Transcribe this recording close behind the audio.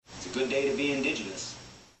a good day to be indigenous.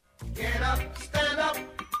 Get up, stand up.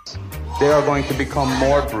 They are going to become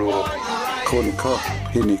more brutal. Couldn't cut.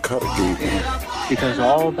 He didn't cut again. Because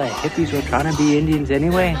all the hippies were trying to be Indians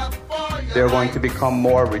anyway. They're going to become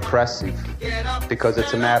more repressive because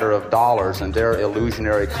it's a matter of dollars and their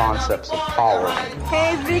illusionary concepts of power.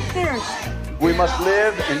 Hey, Victor. We must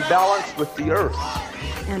live in balance with the earth.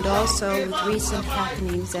 And also with recent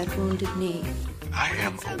happenings at Wounded Knee. I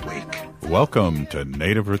am awake. Welcome to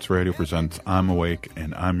Native Roots Radio presents I'm Awake,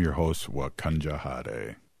 and I'm your host,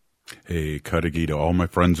 xhkezso. Hey, Kadagi to all my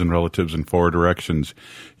friends and relatives in four directions.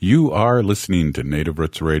 You are listening to Native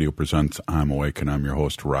Roots Radio presents I'm Awake, and I'm your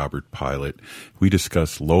host, Robert Pilot. We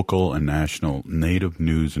discuss local and national Native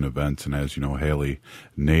news and events, and as you know, Haley,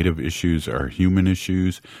 Native issues are human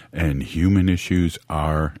issues, and human issues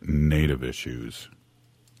are Native issues.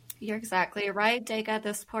 You're exactly right, Dega.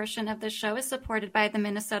 This portion of the show is supported by the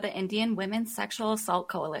Minnesota Indian Women's Sexual Assault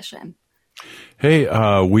Coalition. Hey,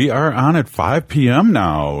 we are on at 5 p.m.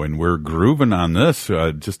 now, and we're grooving on this,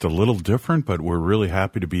 just a little different, but we're really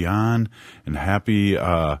happy to be on and happy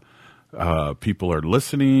people are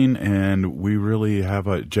listening, and we really have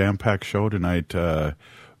a jam-packed show tonight.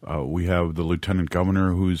 We have the Lieutenant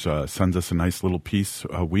Governor who sends us a nice little piece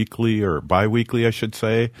weekly, or bi-weekly, I should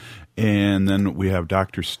say, and then we have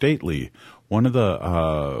Dr. Stately. One of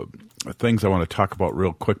the things I want to talk about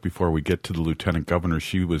real quick before we get to the Lieutenant Governor,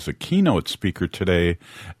 she was a keynote speaker today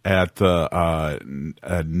at the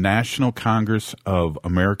National Congress of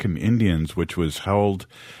American Indians, which was held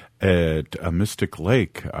at Mystic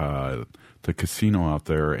Lake, the casino out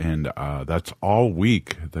there, and that's all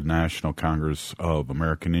week, the National Congress of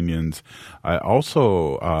American Indians. I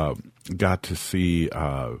also got to see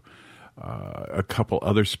a couple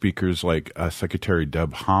other speakers, like Secretary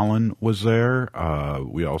Deb Haaland was there.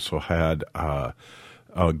 We also had a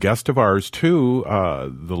guest of ours, too.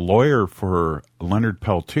 The lawyer for Leonard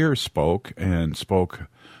Peltier spoke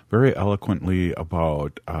very eloquently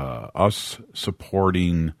about us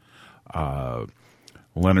supporting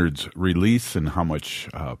Leonard's release and how much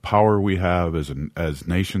power we have as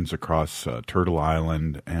nations across Turtle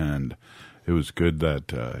Island, and it was good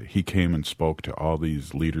that he came and spoke to all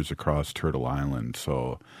these leaders across Turtle Island.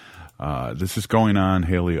 So this is going on,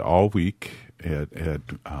 Haley, all week at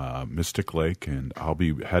Mystic Lake, and I'll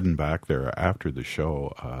be heading back there after the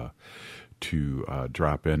show to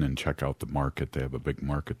drop in and check out the market. They have a big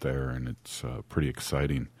market there, and it's pretty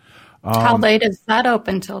exciting. How late is that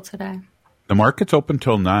open till today? The market's open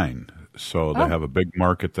till 9, so they have a big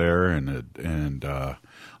market there, and a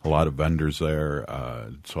lot of vendors there.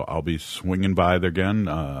 So I'll be swinging by there again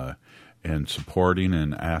and supporting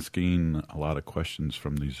and asking a lot of questions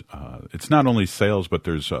from these. It's not only sales, but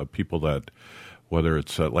there's people that, whether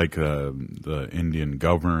it's like the Indian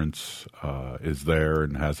Governance is there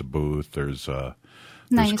and has a booth. There's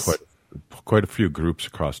quite a few groups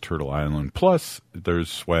across Turtle Island. Plus, there's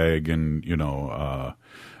swag and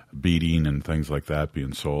beading and things like that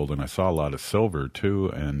being sold, and I saw a lot of silver too,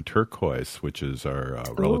 and turquoise, which is our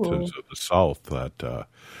relatives of the South that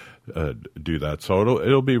do that. So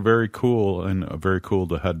it'll be very cool, and very cool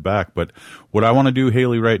to head back. But what I want to do,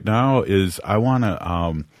 Haley, right now is I want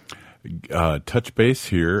to touch base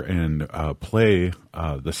here and play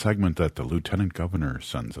the segment that the Lieutenant Governor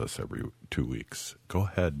sends us every 2 weeks. Go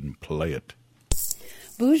ahead and play it.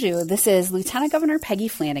 Bonjour, this is Lieutenant Governor Peggy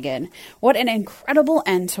Flanagan. What an incredible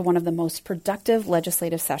end to one of the most productive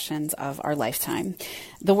legislative sessions of our lifetime.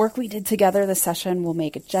 The work we did together this session will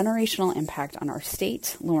make a generational impact on our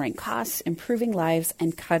state, lowering costs, improving lives,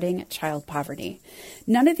 and cutting child poverty.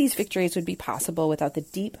 None of these victories would be possible without the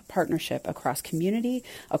deep partnership across community,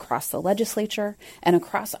 across the legislature, and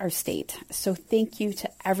across our state. So thank you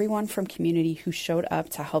to everyone from community who showed up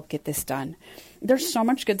to help get this done. There's so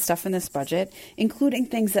much good stuff in this budget, including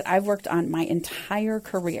things that I've worked on my entire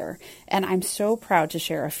career, and I'm so proud to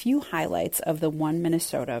share a few highlights of the One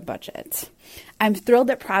Minnesota budget. I'm thrilled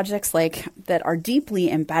that projects that are deeply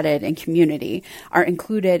embedded in community are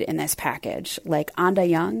included in this package, like Anda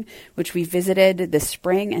Young, which we visited this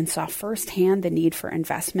spring and saw firsthand the need for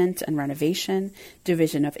investment and renovation,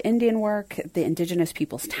 Division of Indian Work, the Indigenous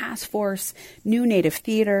Peoples Task Force, New Native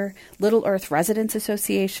Theater, Little Earth Residents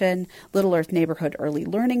Association, Little Earth Neighborhood Early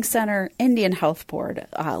Learning Center, Indian Health Board,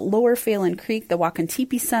 Lower Phelan Creek, the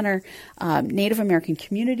Wakantipi Center, Native American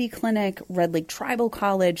Community Clinic, Red Lake Tribal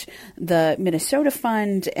College, the Minnesota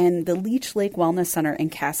Fund, and the Leech Lake Wellness Center in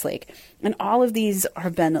Cass Lake. And all of these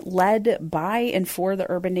have been led by and for the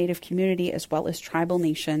urban Native community as well as tribal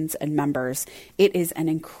nations and members. It is an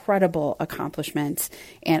incredible accomplishment,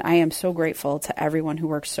 and I am so grateful to everyone who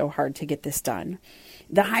worked so hard to get this done.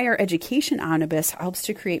 The Higher Education Omnibus helps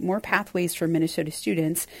to create more pathways for Minnesota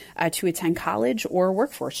students to attend college or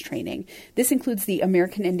workforce training. This includes the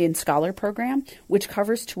American Indian Scholar Program, which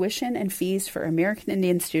covers tuition and fees for American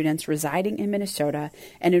Indian students residing in Minnesota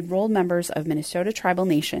and enrolled members of Minnesota tribal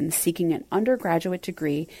nations seeking an undergraduate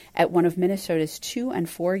degree at one of Minnesota's 2- and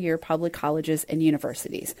 4-year public colleges and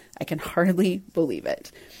universities. I can hardly believe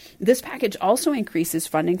it. This package also increases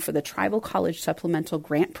funding for the Tribal College Supplemental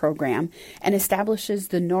Grant Program and establishes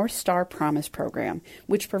the North Star Promise Program,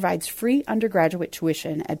 which provides free undergraduate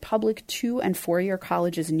tuition at public 2- and 4-year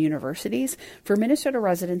colleges and universities for Minnesota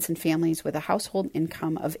residents and families with a household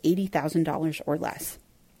income of $80,000 or less.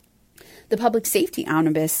 The Public Safety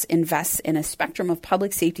Omnibus invests in a spectrum of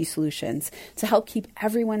public safety solutions to help keep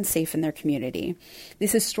everyone safe in their community.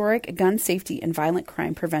 These historic gun safety and violent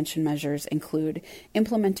crime prevention measures include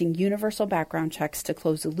implementing universal background checks to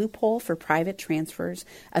close the loophole for private transfers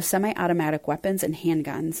of semi-automatic weapons and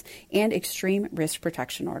handguns, and extreme risk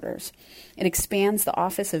protection orders. It expands the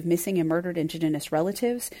Office of Missing and Murdered Indigenous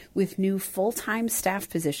Relatives with new full-time staff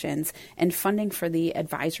positions and funding for the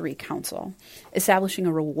Advisory Council, establishing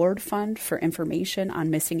a reward fund for information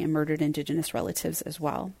on missing and murdered Indigenous relatives as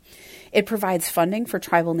well. It provides funding for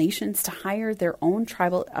tribal nations to hire their own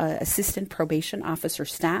tribal assistant probation officer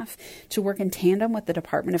staff to work in tandem with the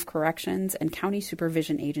Department of Corrections and county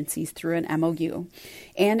supervision agencies through an MOU,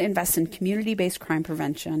 and invest in community-based crime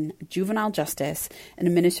prevention, juvenile justice, and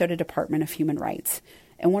the Minnesota Department of Human Rights.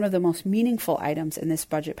 And one of the most meaningful items in this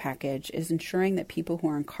budget package is ensuring that people who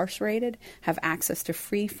are incarcerated have access to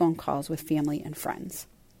free phone calls with family and friends.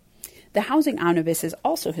 The Housing Omnibus is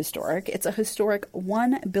also historic. It's a historic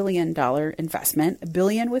 $1 billion investment,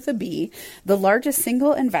 billion with a B, the largest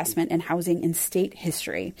single investment in housing in state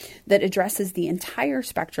history that addresses the entire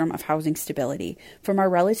spectrum of housing stability, from our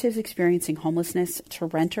relatives experiencing homelessness to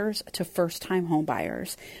renters to first-time home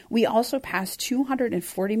buyers. We also passed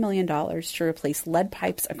 $240 million to replace lead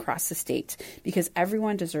pipes across the state because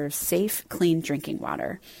everyone deserves safe, clean drinking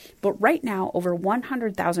water. But right now, over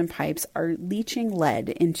 100,000 pipes are leaching lead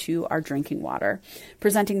into our drinking water,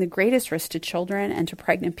 presenting the greatest risk to children and to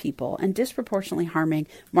pregnant people and disproportionately harming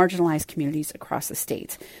marginalized communities across the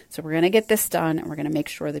state. So we're going to get this done, and we're going to make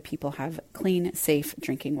sure that people have clean, safe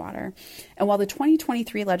drinking water. And while the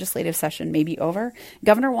 2023 legislative session may be over,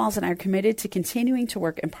 Governor Walz and I are committed to continuing to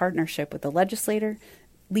work in partnership with the legislator,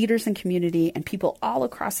 leaders in community, and people all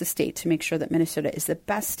across the state to make sure that Minnesota is the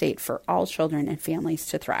best state for all children and families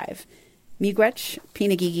to thrive. Miigwech,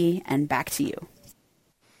 Pinagigi, and back to you.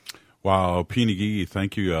 Wow, Pinagigi,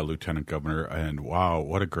 thank you, Lieutenant Governor. And wow,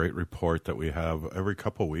 what a great report that we have every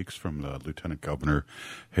couple of weeks from the Lieutenant Governor,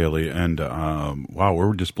 Haley. And wow,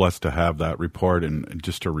 we're just blessed to have that report and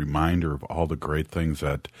just a reminder of all the great things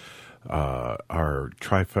that our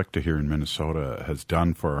trifecta here in Minnesota has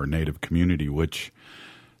done for our Native community, which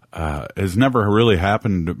has never really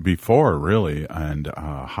happened before, really. And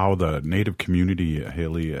how the Native community,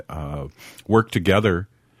 Haley, work together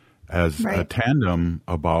as a tandem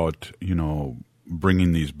about,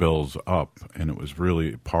 bringing these bills up. And it was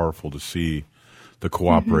really powerful to see the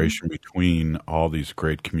cooperation between all these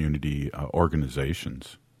great community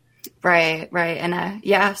organizations. Right.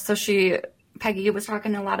 And so Peggy was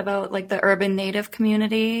talking a lot about like the urban Native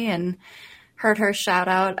community, and heard her shout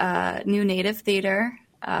out New Native Theater.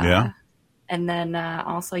 And then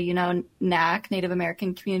also, NACC, Native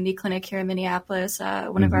American Community Clinic here in Minneapolis,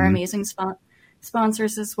 one of our amazing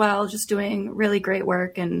sponsors as well, just doing really great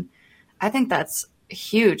work. And I think that's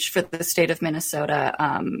huge for the state of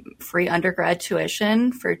Minnesota. Free undergrad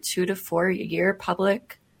tuition for 2 to 4 year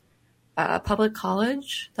public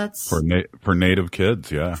college. That's for Native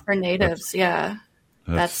kids. Yeah. For natives.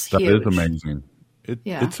 That's huge. That is amazing.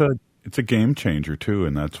 It's a game changer too.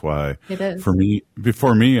 And that's why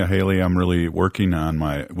before me, Haley, I'm really working on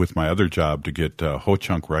with my other job to get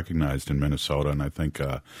Ho-Chunk recognized in Minnesota. And I think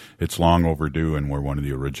it's long overdue, and we're one of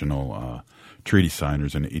the original treaty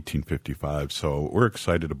signers in 1855. So we're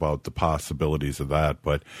excited about the possibilities of that.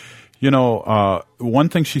 But, one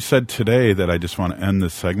thing she said today that I just want to end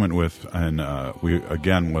this segment with, and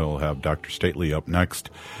we'll have Dr. Stately up next.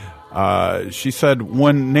 She said,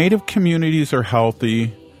 when Native communities are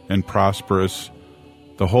healthy and prosperous,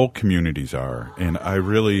 the whole communities are. And I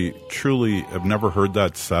really, truly have never heard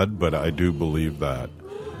that said, but I do believe that.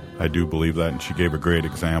 And she gave a great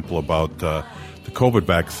example about the COVID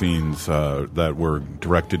vaccines that were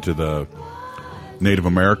directed to the Native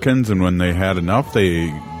Americans, and when they had enough,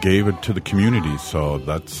 they gave it to the community. So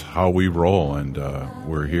that's how we roll, and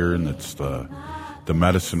we're here, and it's the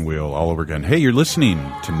medicine wheel all over again. Hey, you're listening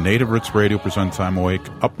to Native Roots Radio presents I'm Awake.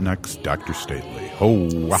 Up next, Dr. Stately. Ho!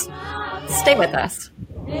 Stay with us.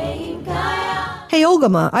 Hey,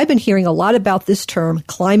 Olgama, I've been hearing a lot about this term,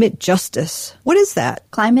 climate justice. What is that?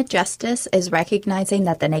 Climate justice is recognizing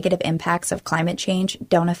that the negative impacts of climate change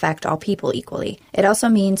don't affect all people equally. It also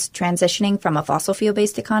means transitioning from a fossil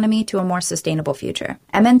fuel-based economy to a more sustainable future.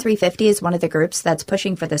 MN350 is one of the groups that's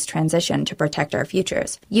pushing for this transition to protect our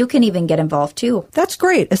futures. You can even get involved too. That's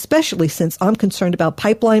great, especially since I'm concerned about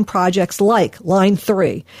pipeline projects like Line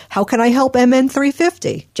 3. How can I help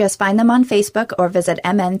MN350? Just find them on Facebook or visit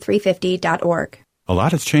mn350.org. A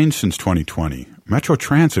lot has changed since 2020. Metro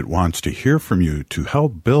Transit wants to hear from you to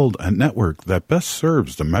help build a network that best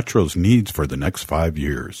serves the Metro's needs for the next 5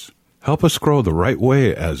 years. Help us grow the right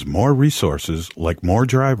way as more resources, like more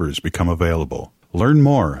drivers, become available. Learn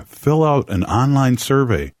more, fill out an online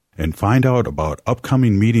survey, and find out about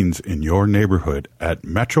upcoming meetings in your neighborhood at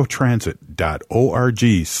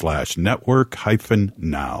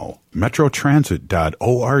metrotransit.org/network-now.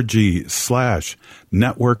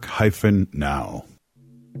 metrotransit.org/network-now.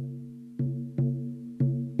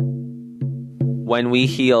 When we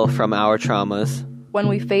heal from our traumas, when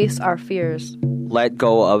we face our fears, let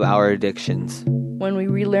go of our addictions, when we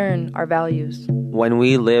relearn our values, when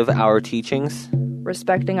we live our teachings,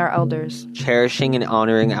 respecting our elders, cherishing and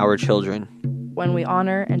honoring our children, when we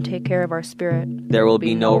honor and take care of our spirit, there will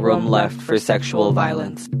be no room left for sexual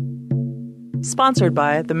violence. Sponsored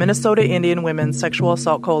by the Minnesota Indian Women's Sexual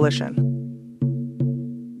Assault Coalition.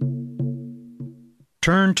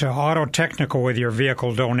 Turn to Auto Technical with your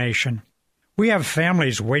vehicle donation. We have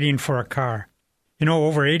families waiting for a car. You know,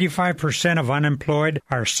 over 85% of unemployed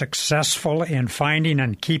are successful in finding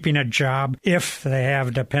and keeping a job if they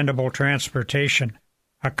have dependable transportation.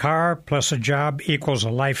 A car plus a job equals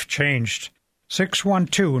a life changed.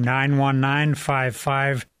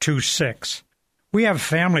 612-919-5526. We have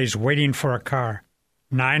families waiting for a car.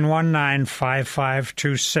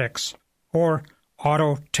 919-5526 or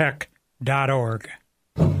autotech.org.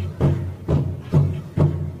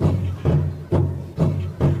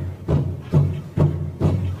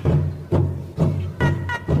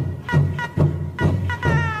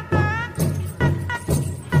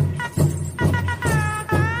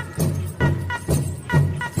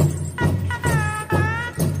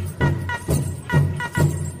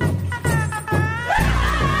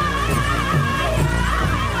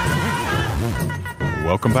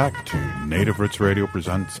 Welcome back to Native Roots Radio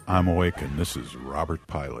presents I'm Awake, and this is Robert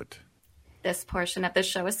Pilot. This portion of the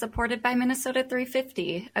show is supported by Minnesota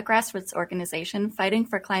 350, a grassroots organization fighting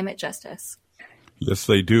for climate justice. Yes,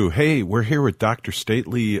 they do. Hey, we're here with Dr.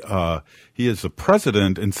 Stately. He is the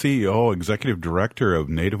president and CEO, executive director of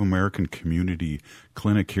Native American Community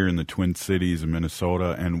Clinic here in the Twin Cities in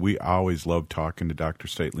Minnesota, and we always love talking to Dr.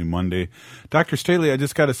 Stately Monday. Dr. Stately, I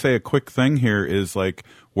just got to say a quick thing here is like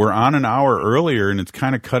we're on an hour earlier, and it's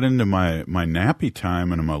kind of cut into my nappy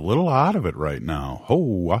time, and I'm a little out of it right now.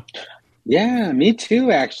 Oh, yeah, me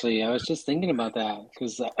too, actually. I was just thinking about that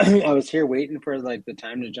because I was here waiting for like the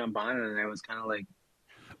time to jump on, and I was kind of like,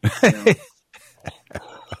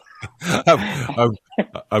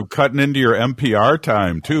 I'm cutting into your NPR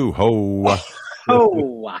time too. Ho.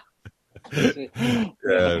 Oh.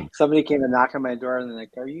 Somebody came to knock on my door, and they're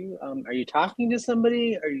like, "Are you talking to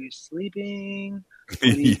somebody? Are you sleeping? What are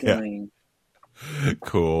you doing?"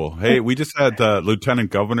 Cool. Hey, we just had the Lieutenant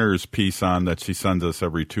Governor's piece on that she sends us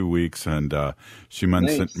every 2 weeks, and she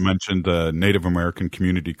mentioned the Native American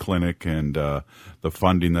Community Clinic and the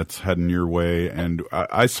funding that's heading your way. And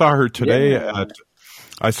I saw her today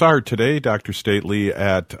Dr. Stately,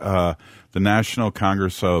 at the National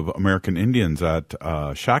Congress of American Indians at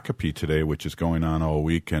Shakopee today, which is going on all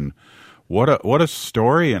week. And what a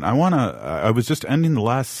story. And I was just ending the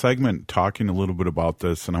last segment talking a little bit about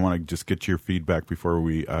this, and I want to just get your feedback before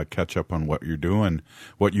we catch up on what you've been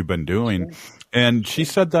doing. Sure. And she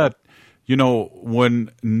said that, you know,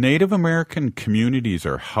 when Native American communities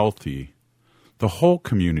are healthy, the whole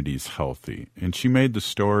community is healthy. And she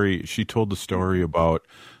told the story about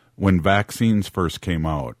when vaccines first came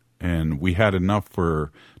out, and we had enough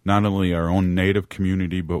for not only our own Native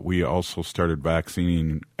community, but we also started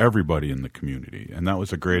vaccinating everybody in the community. And that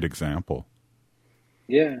was a great example.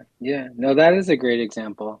 Yeah. No, that is a great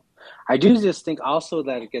example. I do just think also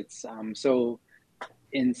that it gets and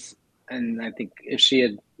I think if she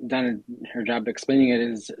had done her job explaining it,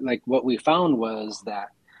 is like what we found was that,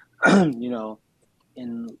 you know,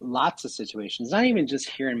 in lots of situations, not even just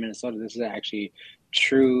here in Minnesota, this is actually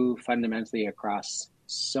true fundamentally across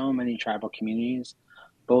so many tribal communities,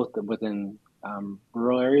 both within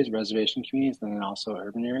rural areas, reservation communities, and then also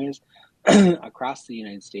urban areas across the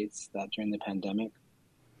United States, that during the pandemic,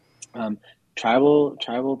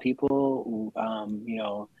 tribal people, you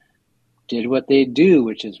know, did what they do,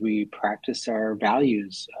 which is we practice our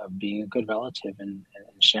values of being a good relative and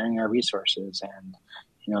sharing our resources and,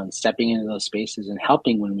 and stepping into those spaces and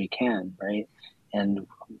helping when we can, right? And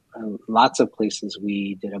lots of places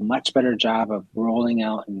we did a much better job of rolling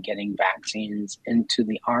out and getting vaccines into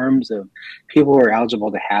the arms of people who are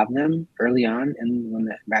eligible to have them early on when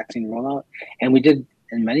the vaccine rollout. And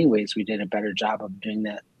in many ways, we did a better job of doing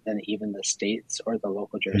that than even the states or the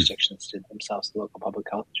local jurisdictions did themselves, the local public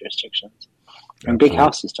health jurisdictions and big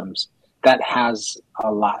health systems. That has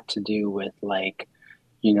a lot to do with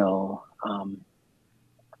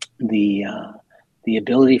the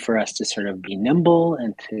ability for us to sort of be nimble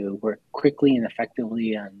and to work quickly and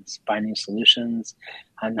effectively on finding solutions,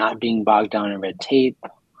 not being bogged down in red tape.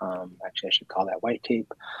 Actually, I should call that white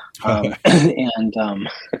tape, and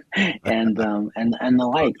the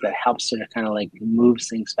like, that helps sort of kind of like moves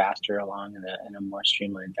things faster along in a more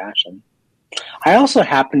streamlined fashion. I also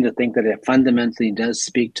happen to think that it fundamentally does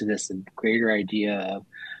speak to this greater idea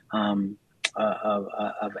of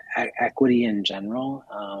equity in general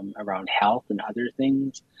around health and other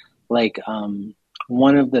things. Like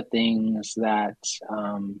one of the things that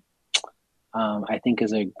I think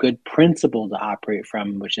is a good principle to operate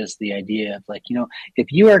from, which is the idea of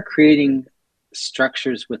if you are creating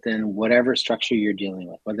structures within whatever structure you're dealing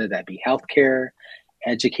with, whether that be healthcare,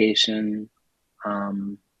 education,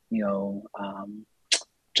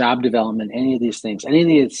 job development, any of these things,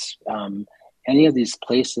 any of these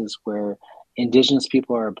places where Indigenous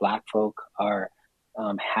people or Black folk are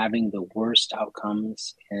having the worst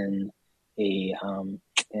outcomes in a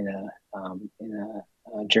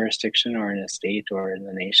jurisdiction or in a state or in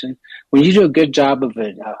the nation. When you do a good job of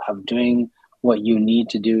doing what you need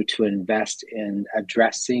to do to invest in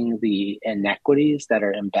addressing the inequities that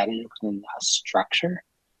are embedded within a structure,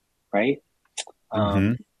 right?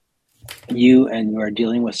 You are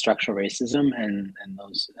dealing with structural racism and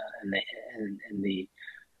those and the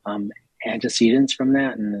antecedents from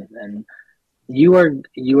that, and you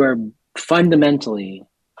are fundamentally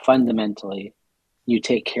you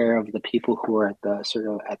take care of the people who are at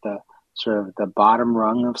the bottom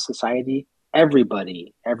rung of society.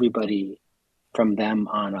 Everybody from them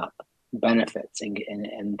on up benefits,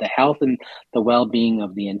 and the health and the well-being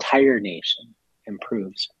of the entire nation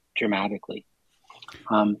improves dramatically.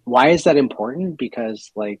 Why is that important?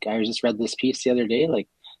 Because I just read this piece the other day,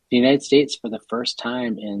 the United States for the first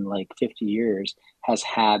time in 50 years has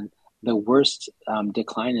had the worst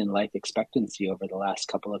decline in life expectancy over the last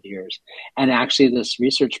couple of years. And actually this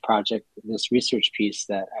research piece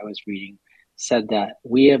that I was reading said that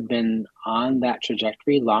we have been on that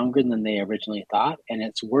trajectory longer than they originally thought, and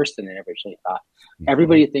it's worse than they originally thought.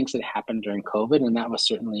 Everybody thinks it happened during COVID, and that was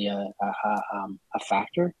certainly a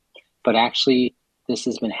factor. But actually, this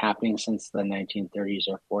has been happening since the 1930s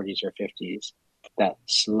or 40s or 50s, that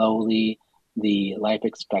slowly the life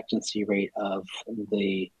expectancy rate of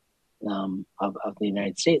the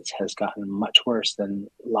United States has gotten much worse than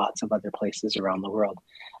lots of other places around the world.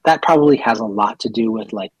 That probably has a lot to do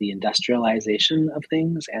with the industrialization of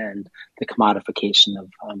things and the commodification of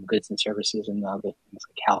goods and services and other things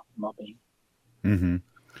like health and well-being. Mm-hmm.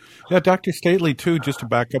 Yeah, Dr. Stately, too, just to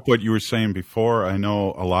back up what you were saying before, I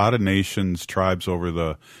know a lot of nations, tribes over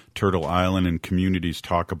the Turtle Island and communities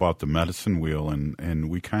talk about the medicine wheel, and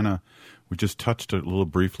we just touched a little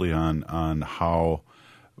briefly on how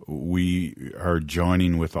we are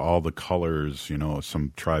joining with all the colors.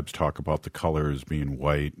 Some tribes talk about the colors being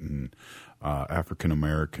white and African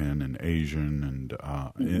American and Asian and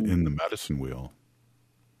in the medicine wheel.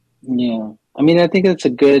 Yeah. I mean, I think it's a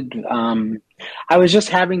good, I was just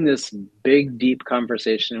having this big, deep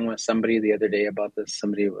conversation with somebody the other day about this.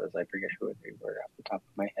 Somebody was, I forget who they were off the top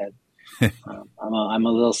of my head. I'm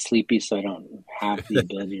a little sleepy, so I don't have the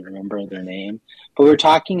ability to remember their name. But we're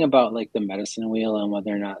talking about the medicine wheel and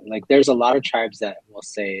whether or not, there's a lot of tribes that will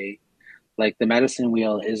say, the medicine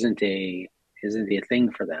wheel isn't a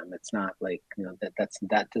thing for them. It's not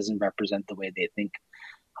that doesn't represent the way they think.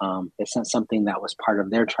 It's not something that was part of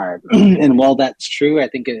their tribe. And while that's true, I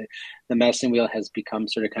think the medicine wheel has become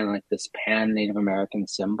sort of kind of this pan-Native American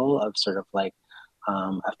symbol of sort of a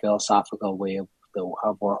philosophical way of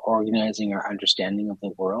organizing our understanding of the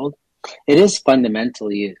world. It is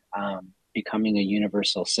fundamentally becoming a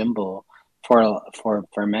universal symbol for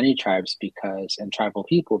many tribes and tribal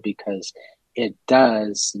people, because it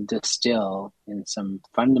does distill in some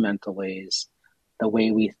fundamental ways the way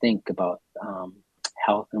we think about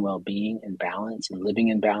health and well-being and balance and living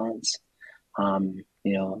in balance.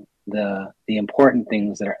 The important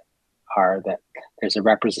things that are that there's a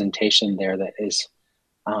representation there that is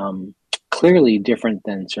clearly different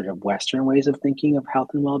than sort of Western ways of thinking of health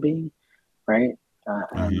and well-being. right?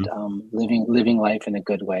 And living life in a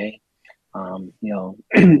good way. I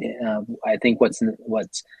think what's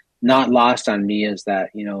not lost on me is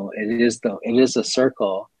that, it is a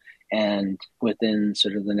circle, and within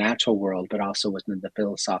sort of the natural world, but also within the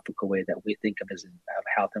philosophical way that we think of as of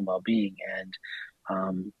health and well-being,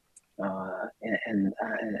 and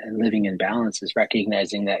living in balance is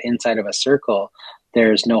recognizing that inside of a circle,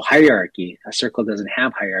 there's no hierarchy. A circle doesn't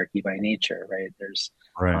have hierarchy by nature, right? There's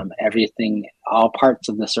everything, all parts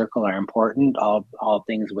of the circle are important. All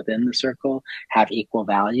things within the circle have equal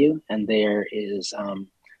value, and there is,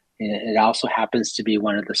 it also happens to be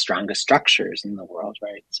one of the strongest structures in the world,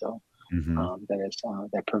 right? So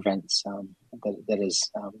that prevents, that is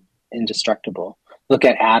indestructible. Look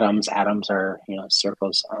at atoms. Atoms are,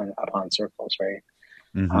 circles upon circles, right?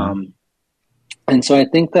 And so I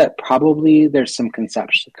think that probably there's some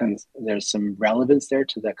there's some relevance there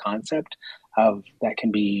to the concept of that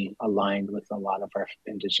can be aligned with a lot of our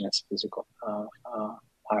indigenous physical,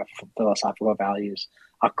 our philosophical values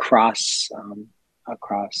across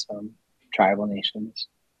tribal nations.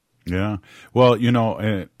 Yeah. Well,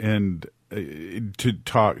 and to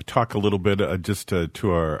talk a little bit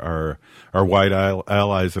to our white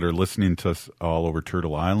allies that are listening to us all over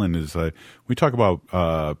Turtle Island is we talk about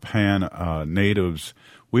pan natives.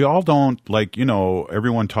 We all don't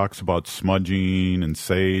everyone talks about smudging and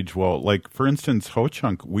sage. Well, like for instance,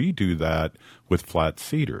 Ho-Chunk, we do that with flat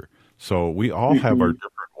cedar. So we all have our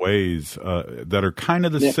different ways that are kind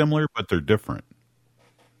of similar, but they're different.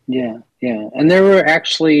 Yeah. And there were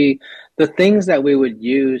actually the things that we would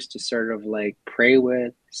use to sort of like pray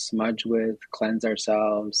with, smudge with, cleanse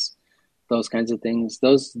ourselves, those kinds of things.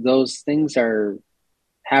 Those things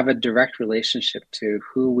have a direct relationship to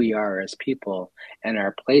who we are as people and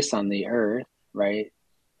our place on the earth, right?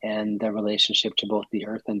 And the relationship to both the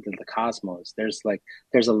earth and to the cosmos. There's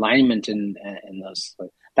alignment in those.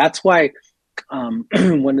 That's why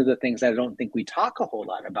one of the things I don't think we talk a whole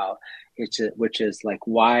lot about, which is like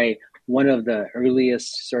why one of the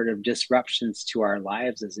earliest sort of disruptions to our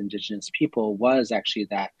lives as Indigenous people was actually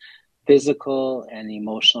that physical and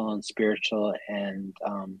emotional and spiritual and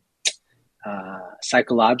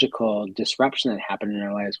psychological disruption that happened in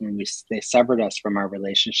our lives when they severed us from our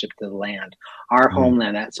relationship to the land, our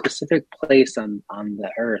homeland, that specific place on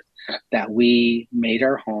the earth that we made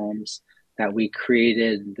our homes, that we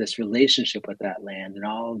created this relationship with that land and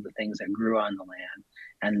all of the things that grew on the land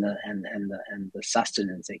and the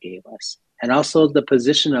sustenance it gave us, and also the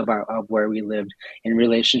position of where we lived in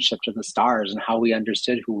relationship to the stars and how we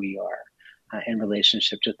understood who we are in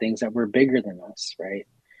relationship to things that were bigger than us, right?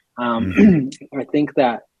 I think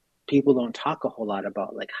that people don't talk a whole lot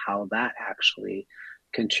about like how that actually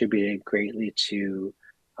contributed greatly to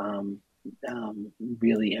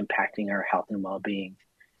really impacting our health and well-being.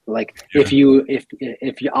 Like if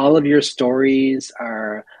all of your stories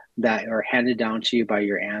are handed down to you by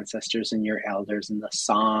your ancestors and your elders, and the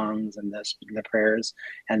songs and the prayers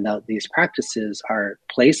and these practices are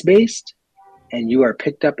place-based, and you are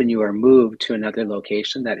picked up and you are moved to another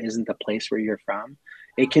location that isn't the place where you're from,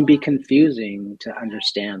 it can be confusing to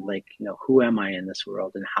understand, like, who am I in this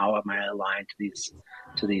world and how am I aligned to these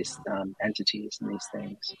entities and these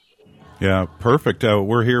things. Yeah, perfect.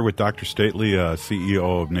 We're here with Dr. Stately,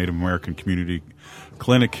 CEO of Native American Community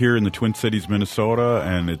Clinic here in the Twin Cities, Minnesota,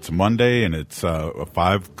 and it's Monday, and it's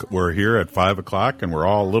 5. We're here at 5:00, and we're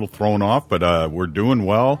all a little thrown off, but we're doing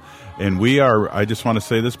well. And we are. I just want to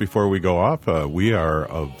say this before we go off. We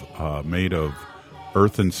are made of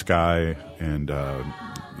earth and sky, and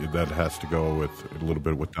that has to go with a little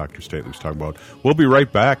bit what Dr. Stately was talking about. We'll be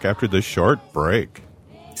right back after this short break.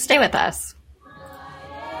 Stay with us.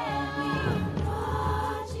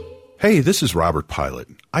 Hey, this is Robert Pilot.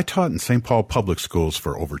 I taught in St. Paul Public Schools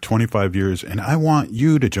for over 25 years, and I want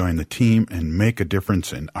you to join the team and make a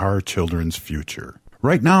difference in our children's future.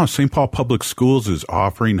 Right now, St. Paul Public Schools is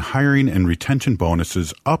offering hiring and retention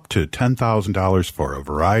bonuses up to $10,000 for a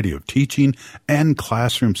variety of teaching and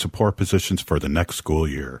classroom support positions for the next school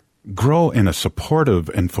year. Grow in a supportive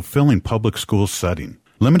and fulfilling public school setting.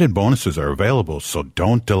 Limited bonuses are available, so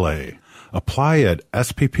don't delay. Apply at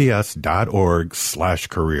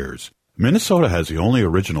spps.org/careers. Minnesota has the only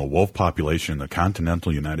original wolf population in the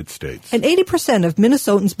continental United States. And 80% of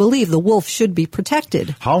Minnesotans believe the wolf should be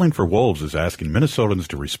protected. Howling for Wolves is asking Minnesotans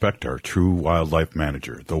to respect our true wildlife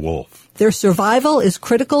manager, the wolf. Their survival is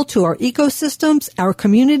critical to our ecosystems, our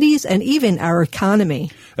communities, and even our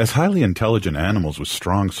economy. As highly intelligent animals with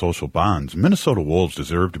strong social bonds, Minnesota wolves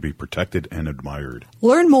deserve to be protected and admired.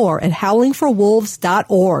 Learn more at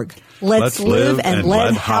howlingforwolves.org. Let's live and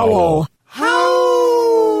let howl.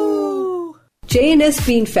 Howl! J&S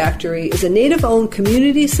Bean Factory is a native-owned,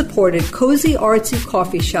 community-supported, cozy, artsy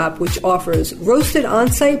coffee shop which offers roasted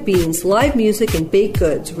on-site beans, live music, and baked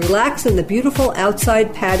goods. Relax in the beautiful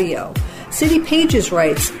outside patio. City Pages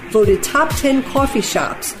writes, voted top 10 coffee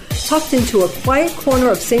shops. Tucked into a quiet corner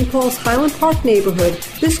of St. Paul's Highland Park neighborhood,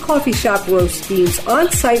 this coffee shop roasts beans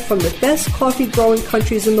on-site from the best coffee-growing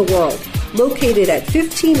countries in the world. Located at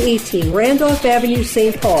 1518 Randolph Avenue,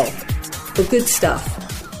 St. Paul. The good stuff.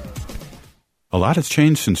 A lot has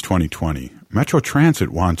changed since 2020. Metro Transit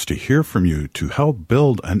wants to hear from you to help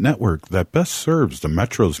build a network that best serves the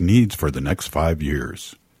Metro's needs for the next 5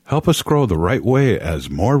 years. Help us grow the right way as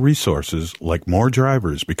more resources, like more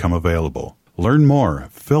drivers, become available. Learn more,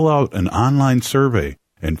 fill out an online survey,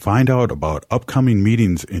 and find out about upcoming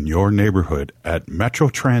meetings in your neighborhood at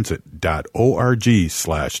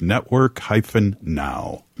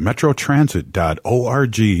metrotransit.org/network-now.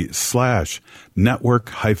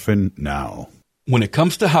 metrotransit.org/network-now. When it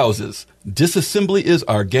comes to houses, disassembly is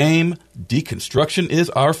our game, deconstruction is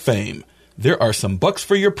our fame. There are some bucks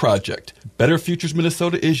for your project. Better Futures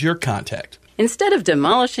Minnesota is your contact. Instead of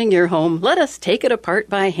demolishing your home, let us take it apart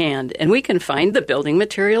by hand, and we can find the building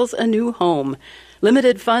materials a new home.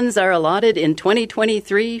 Limited funds are allotted in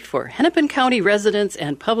 2023 for Hennepin County residents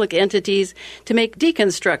and public entities to make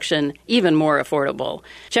deconstruction even more affordable.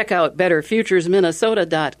 Check out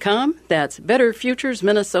betterfuturesminnesota.com. That's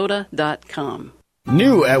betterfuturesminnesota.com.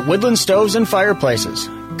 New at Woodland Stoves and Fireplaces.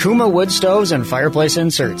 Kuma wood stoves and fireplace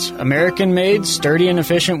inserts. American-made, sturdy and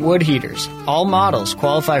efficient wood heaters. All models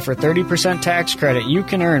qualify for 30% tax credit you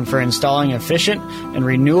can earn for installing efficient and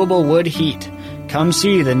renewable wood heat. Come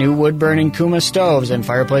see the new wood-burning Kuma stoves and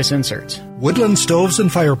fireplace inserts. Woodland Stoves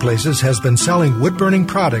and Fireplaces has been selling wood-burning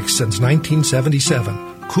products since 1977.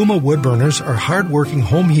 Kuma wood burners are hard-working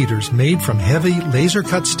home heaters made from heavy,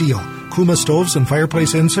 laser-cut steel. Kuma stoves and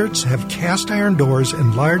fireplace inserts have cast-iron doors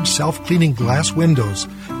and large self-cleaning glass windows.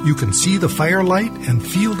 You can see the firelight and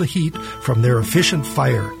feel the heat from their efficient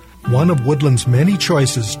fire. One of Woodland's many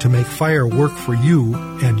choices to make fire work for you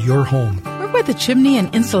and your home. Work with the chimney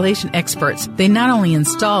and installation experts. They not only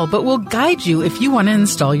install, but will guide you if you want to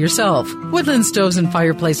install yourself. Woodland Stoves and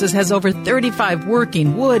Fireplaces has over 35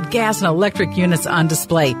 working wood, gas, and electric units on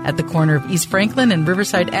display at the corner of East Franklin and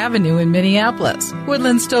Riverside Avenue in Minneapolis.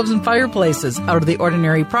 Woodland Stoves and Fireplaces, out of the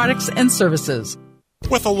ordinary products and services.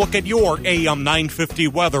 With a look at your AM 950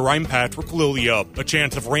 weather, I'm Patrick Lilia. A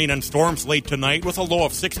chance of rain and storms late tonight with a low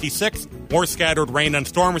of 66. More scattered rain and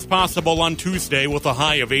storms possible on Tuesday with a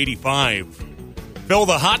high of 85. Fill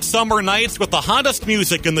the hot summer nights with the hottest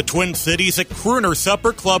music in the Twin Cities at Crooner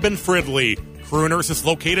Supper Club in Fridley. Crooners is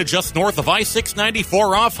located just north of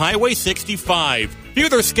I-694 off Highway 65. View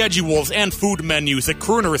their schedules and food menus at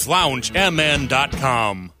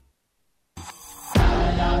croonersloungemn.com.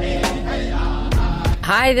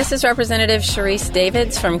 Hi, this is Representative Sharice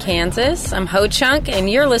Davids from Kansas. I'm Ho Chunk, and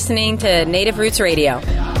you're listening to Native Roots Radio.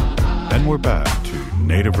 And we're back to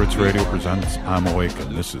Native Roots Radio presents I'm Awake,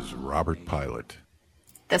 and this is Robert Pilot.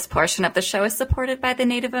 This portion of the show is supported by the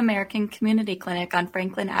Native American Community Clinic on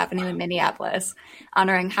Franklin Avenue in Minneapolis,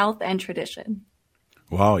 honoring health and tradition.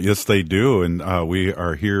 Wow, yes, they do. And we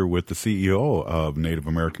are here with the CEO of Native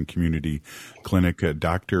American Community Clinic,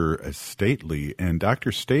 Dr. Stately. And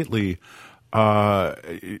Dr. Stately,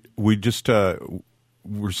 we just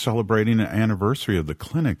we're celebrating an anniversary of the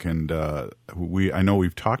clinic, and I know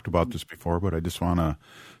we've talked about this before, but I just want to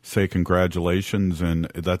say congratulations,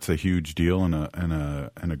 and that's a huge deal and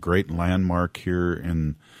a great landmark here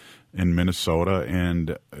in Minnesota.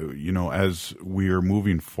 And you know, as we are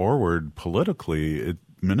moving forward politically,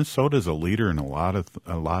 Minnesota is a leader in a lot of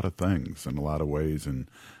things in a lot of ways,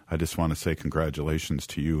 and I just want to say congratulations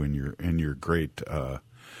to you and your great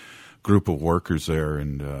group of workers there,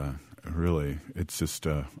 and really, it's just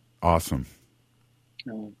awesome.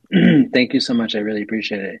 Oh, thank you so much. I really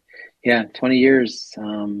appreciate it. Yeah, 20 years.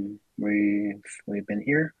 We've been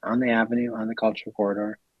here on the Avenue, on the Cultural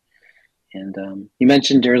Corridor, and you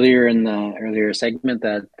mentioned earlier in the earlier segment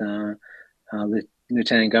that the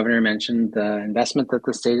Lieutenant Governor mentioned the investment that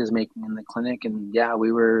the state is making in the clinic, and yeah,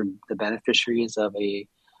 we were the beneficiaries of a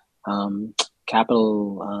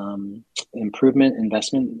capital improvement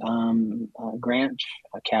investment grant,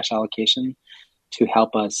 a cash allocation to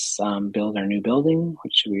help us build our new building,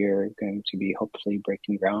 which we are going to be hopefully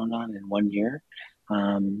breaking ground on in 1 year.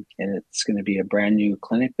 And it's going to be a brand new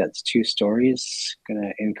clinic that's 2 stories, going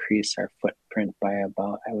to increase our footprint by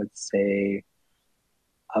about 50%.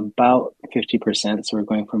 So we're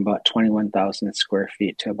going from about 21,000 square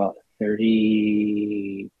feet to about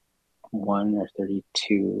 31 or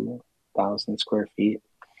 32,000 square feet.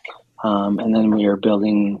 And then we are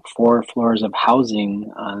building 4 floors of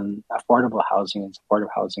housing, affordable housing and supportive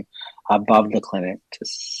housing above the clinic to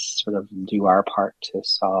sort of do our part to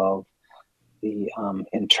solve the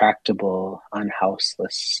intractable,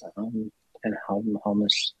 unhouseless, and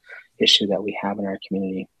homeless issue that we have in our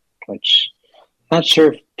community, which I'm not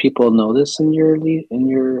sure if people know this in your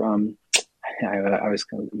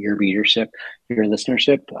your readership, your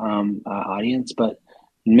listenership audience, but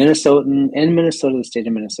in Minnesota, the state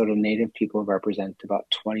of Minnesota, Native people represent about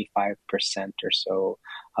 25% or so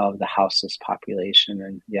of the houseless population,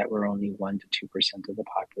 and yet we're only 1 to 2% of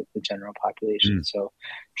the general population. So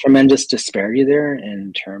tremendous disparity there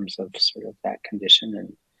in terms of sort of that condition,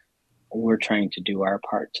 and we're trying to do our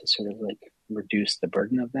part to sort of like reduce the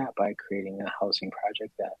burden of that by creating a housing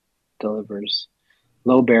project that delivers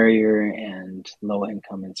low barrier and low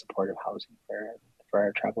income and supportive housing for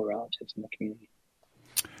our tribal relatives in the community.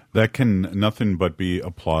 That can nothing but be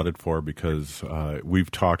applauded for, because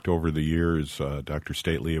we've talked over the years, Dr.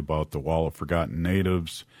 Stately, about the Wall of Forgotten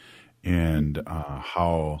Natives and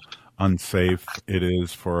how unsafe it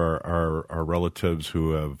is for our relatives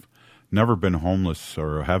who have never been homeless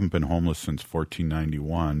or haven't been homeless since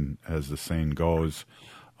 1491, as the saying goes.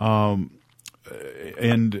 And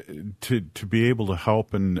to be able to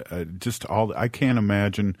help and I can't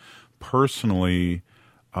imagine personally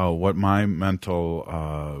what my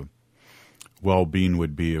mental well-being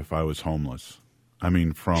would be if I was homeless. I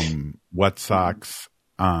mean, from wet socks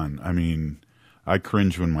on. I mean, I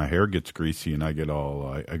cringe when my hair gets greasy and I get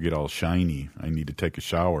all shiny. I need to take a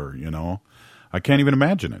shower, you know. I can't even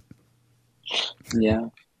imagine it. Yeah.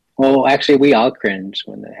 Well, actually, we all cringe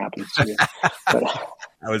when that happens to you. But,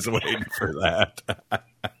 I was waiting for that.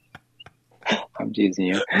 I'm teasing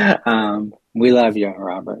you. We love you,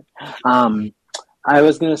 Robert. I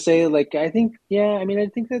was going to say, like, I think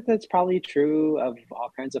that that's probably true of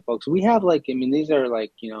all kinds of folks. We have, like, I mean, these are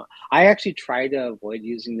like, you know, I actually try to avoid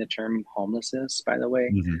using the term homelessness, by the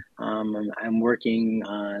way. Mm-hmm. I'm working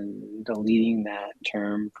on deleting that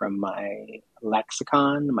term from my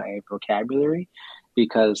lexicon, my vocabulary,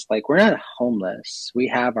 because, like, we're not homeless. We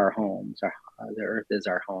have our homes. The earth is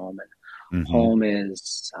our home, and mm-hmm. home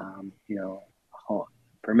is, home.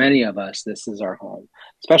 For many of us, this is our home.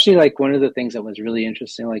 Especially, like, one of the things that was really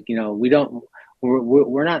interesting, like, you know,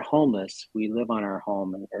 we're not homeless. We live on our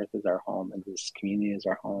home, and Earth is our home, and this community is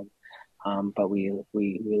our home. But we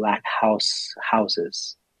lack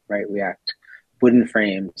houses, right? We lack wooden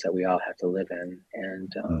frames that we all have to live in,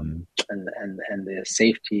 and the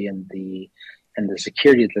safety and the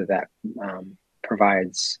security that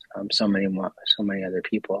provides so many other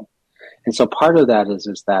people. And so part of that is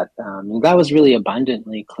that that was really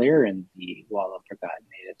abundantly clear in the Wall of Forgotten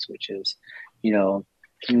Natives, which is, you know,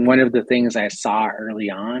 one of the things I saw early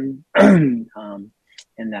on in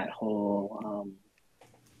that whole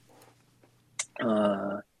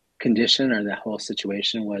condition or that whole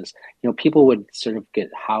situation was, you know, people would sort of get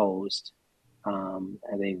housed. And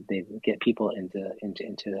they get people into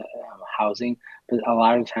housing, but a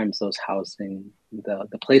lot of times those housing,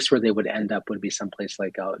 the place where they would end up would be someplace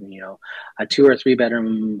like out in, you know, a 2 or 3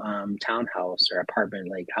 bedroom townhouse or apartment,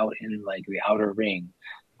 like out in like the outer ring,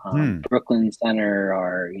 Brooklyn Center,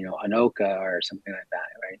 or, you know, Anoka or something like that,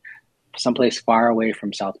 right? Someplace far away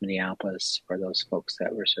from South Minneapolis for those folks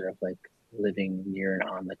that were sort of like living near and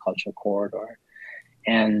on the cultural corridor.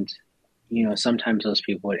 And, you know, sometimes those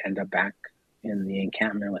people would end up back in the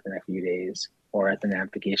encampment within a few days, or at the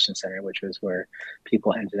navigation center, which was where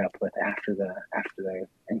people ended up with after the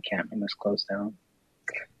encampment was closed down.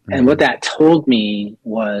 Mm-hmm. And what that told me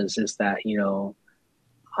is that, you know,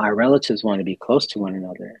 our relatives want to be close to one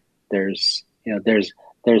another. There's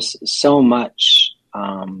so much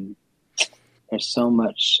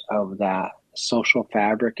of that social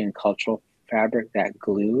fabric and cultural fabric, that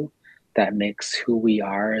glue that makes who we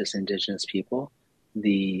are as Indigenous people.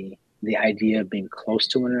 The idea of being close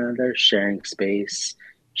to one another, sharing space,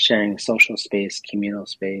 sharing social space, communal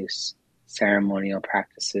space, ceremonial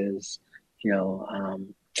practices, you know,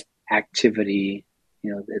 activity,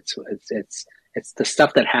 you know, it's the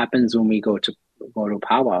stuff that happens when we go to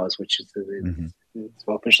powwows, which is it's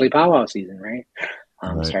officially powwow season, right?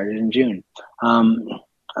 Right. Started in June.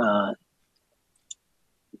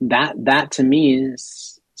 That to me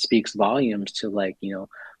speaks volumes to, like, you know,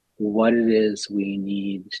 what it is we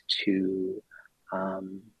need to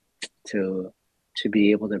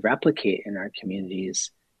be able to replicate in our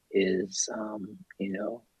communities is, you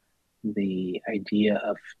know, the idea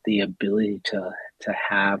of the ability to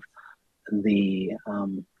have the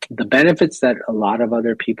benefits that a lot of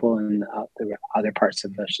other people in the other parts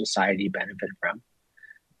of the society benefit from.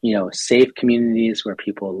 safe communities where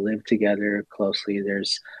people live together closely.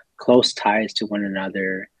 There's close ties to one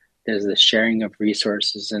another. There's the sharing of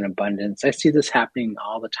resources in abundance. I see this happening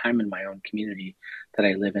all the time in my own community that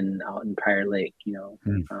I live in out in Prior Lake.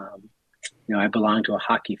 I belong to a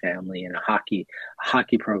hockey family and a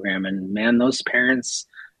hockey program, and man, those parents,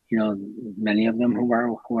 many of them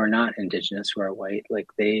who are not Indigenous, who are white, like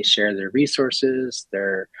they share their resources,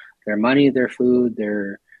 their money, their food,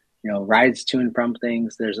 their rides to and from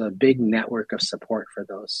things. There's a big network of support for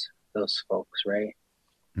those folks, right?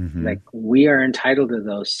 Mm-hmm. Like we are entitled to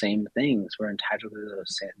those same things. We're entitled to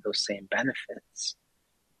those same benefits,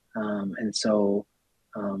 and so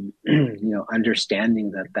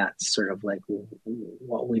understanding that that's sort of like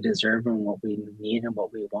what we deserve and what we need and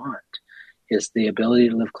what we want is the ability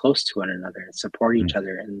to live close to one another and support each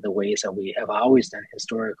other in the ways that we have always done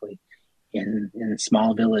historically in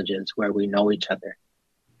small villages where we know each other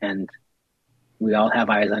and we all have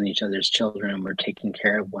eyes on each other's children and we're taking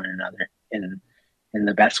care of one another in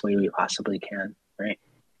the best way we possibly can, right?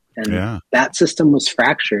 And that system was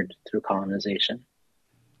fractured through colonization.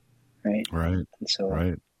 Right. And so,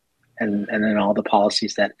 and then all the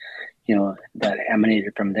policies that, that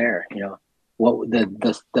emanated from there, what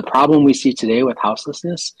the problem we see today with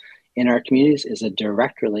houselessness in our communities is a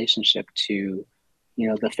direct relationship to,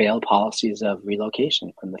 the failed policies of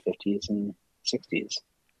relocation from the 50s and 60s.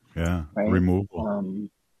 Yeah. Right.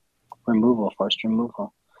 Forced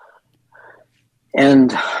removal.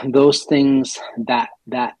 And those things, that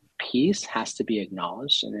piece has to be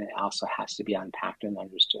acknowledged, and it also has to be unpacked and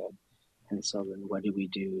understood. And so then what do we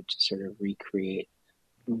do to sort of recreate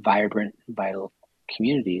vibrant, vital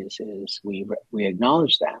communities is we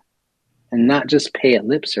acknowledge that and not just pay it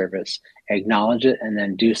lip service, acknowledge it, and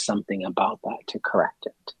then do something about that to correct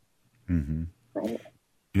it. Mm-hmm. Right?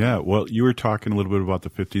 Yeah. Well, you were talking a little bit about the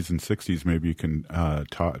 50s and 60s. Maybe you can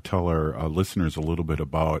tell our listeners a little bit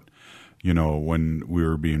about, when we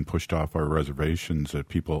were being pushed off our reservations, that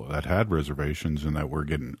people that had reservations and that were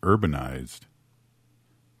getting urbanized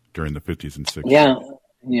during the 50s and 60s.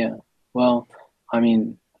 Yeah. Well, I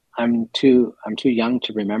mean, I'm too young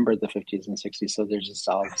to remember the 50s and 60s, so they're just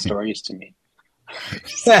all stories to me.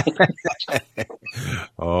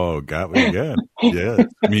 Oh, got me again. Yeah,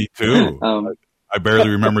 me too. I barely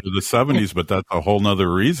remember the 70s, but that's a whole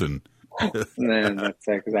nother reason. Man, that's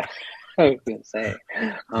exactly what I was going to say.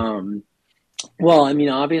 Well, I mean,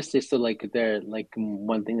 obviously, so like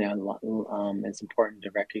one thing that is important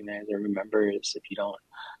to recognize or remember is, if you don't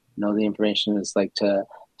know the information, is like to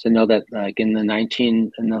know that like in the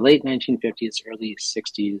late 1950s, early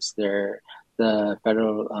 60s, the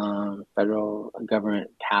federal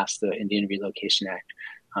government passed the Indian Relocation Act.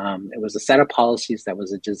 It was a set of policies that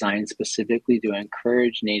was designed specifically to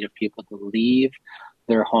encourage Native people to leave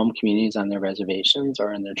their home communities on their reservations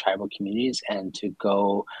or in their tribal communities and to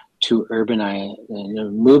go to urbanize,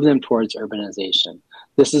 move them towards urbanization.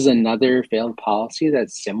 This is another failed policy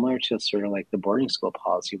that's similar to sort of like the boarding school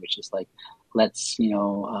policy, which is like, let's,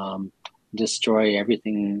 destroy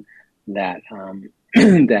everything that,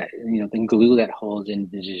 the glue that holds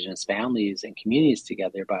Indigenous families and communities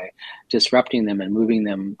together by disrupting them and moving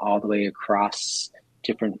them all the way across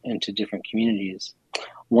into different communities.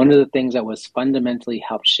 One of the things that was fundamentally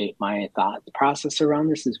helped shape my thought process around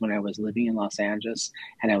this is when I was living in Los Angeles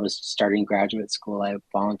and I was starting graduate school. I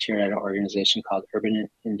volunteered at an organization called United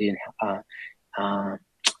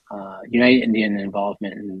Indian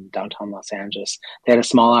Involvement in downtown Los Angeles. They had a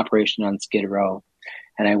small operation on Skid Row,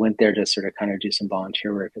 and I went there to sort of kind of do some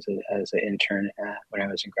volunteer work as an intern when I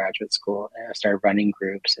was in graduate school. And I started running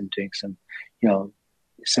groups and doing some,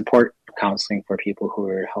 support counseling for people who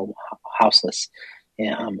were houseless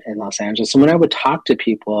in Los Angeles. And when I would talk to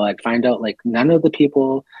people, I'd find out like none of the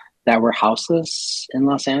people that were houseless in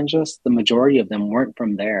Los Angeles, the majority of them weren't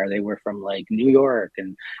from there. They were from like New York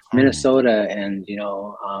and Minnesota and,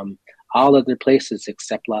 all other places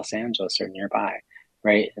except Los Angeles or nearby.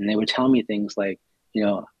 Right. And they would tell me things like,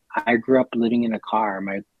 I grew up living in a car.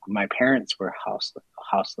 My parents were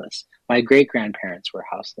houseless. My great grandparents were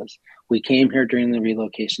houseless. We came here during the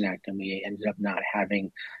Relocation Act and we ended up not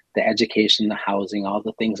having the education, the housing, all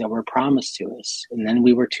the things that were promised to us. And then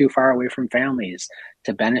we were too far away from families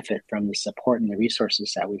to benefit from the support and the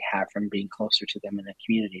resources that we have from being closer to them in a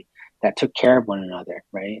community that took care of one another,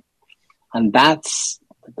 right? And that's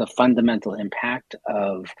the fundamental impact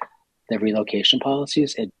of the relocation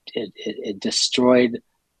policies. It destroyed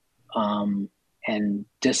and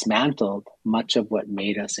dismantled much of what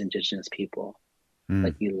made us Indigenous people.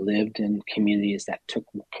 Like we lived in communities that took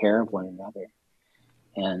care of one another.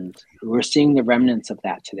 And we're seeing the remnants of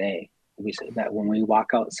that today. We say that when we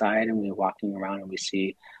walk outside and we're walking around and we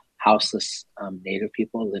see houseless Native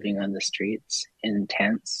people living on the streets in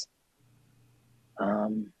tents,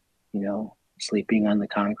 sleeping on the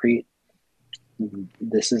concrete.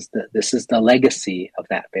 This is the legacy of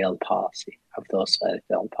that failed policy, of those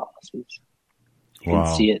failed policies. You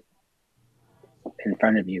can see it in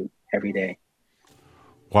front of you every day.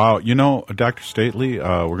 Wow. Dr. Stately,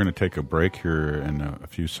 we're going to take a break here in a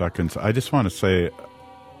few seconds. I just want to say,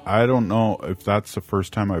 I don't know if that's the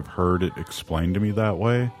first time I've heard it explained to me that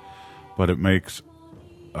way, but it makes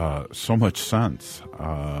so much sense.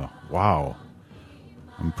 Wow.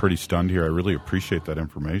 I'm pretty stunned here. I really appreciate that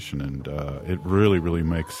information, and it really, really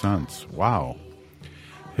makes sense. Wow.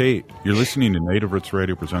 Hey, you're listening to Native Roots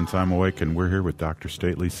Radio Presents I'm Awake, and we're here with Dr.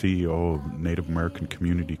 Stately, CEO of Native American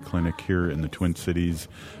Community Clinic here in the Twin Cities,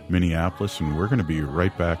 Minneapolis, and we're going to be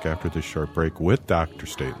right back after this short break with Dr.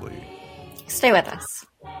 Stately. Stay with us.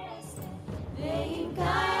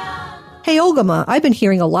 Hey, Ogama, I've been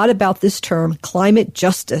hearing a lot about this term, climate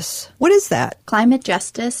justice. What is that? Climate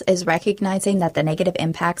justice is recognizing that the negative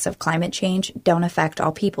impacts of climate change don't affect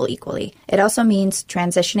all people equally. It also means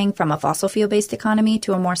transitioning from a fossil fuel-based economy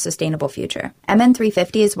to a more sustainable future.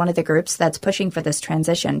 MN350 is one of the groups that's pushing for this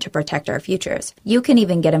transition to protect our futures. You can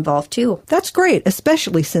even get involved too. That's great,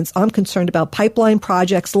 especially since I'm concerned about pipeline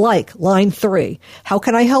projects like Line 3. How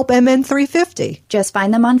can I help MN350? Just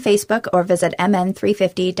find them on Facebook or visit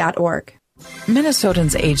mn350.org.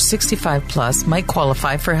 Minnesotans age 65 plus might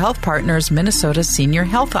qualify for Health Partners Minnesota Senior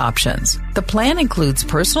Health Options. The plan includes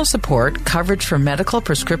personal support, coverage for medical,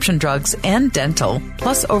 prescription drugs, and dental,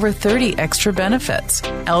 plus over 30 extra benefits.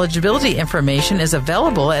 Eligibility information is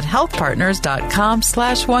available at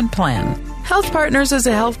healthpartners.com/oneplan. Health Partners is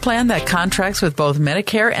a health plan that contracts with both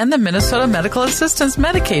Medicare and the Minnesota Medical Assistance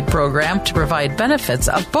Medicaid program to provide benefits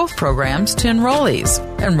of both programs to enrollees.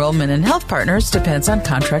 Enrollment in Health Partners depends on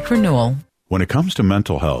contract renewal. When it comes to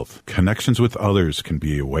mental health, connections with others can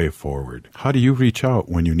be a way forward. How do you reach out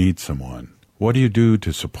when you need someone? What do you do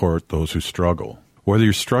to support those who struggle? Whether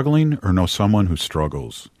you're struggling or know someone who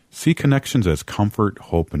struggles, see connections as comfort,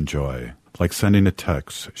 hope, and joy, like sending a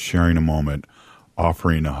text, sharing a moment,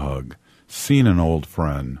 offering a hug, seeing an old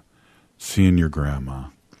friend, seeing your grandma.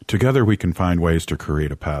 Together we can find ways to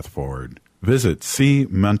create a path forward. Visit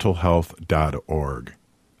cmentalhealth.org.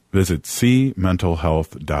 Visit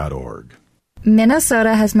cmentalhealth.org.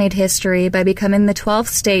 Minnesota has made history by becoming the 12th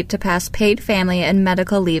state to pass paid family and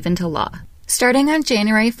medical leave into law. Starting on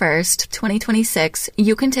January 1st, 2026,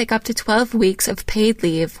 you can take up to 12 weeks of paid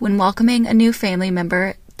leave when welcoming a new family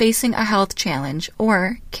member facing a health challenge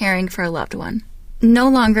or caring for a loved one. No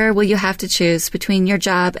longer will you have to choose between your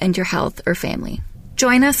job and your health or family.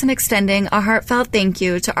 Join us in extending a heartfelt thank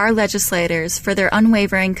you to our legislators for their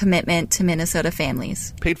unwavering commitment to Minnesota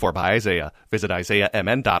families. Paid for by Isaiah. Visit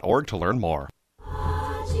isaiahmn.org to learn more.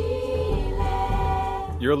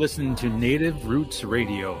 You're listening to Native Roots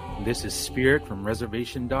Radio. This is Spirit from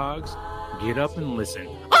Reservation Dogs. Get up and listen.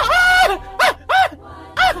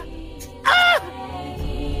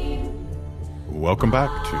 Welcome back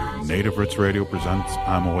to Native Roots Radio Presents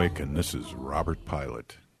I'm Awake, and this is Robert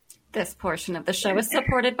Pilot. This portion of the show is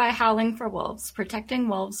supported by Howling for Wolves, protecting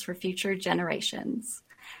wolves for future generations.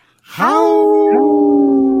 Wow,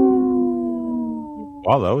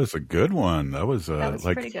 that was a good one. That was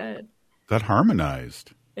pretty good. That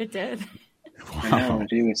harmonized. It did. Wow. I know,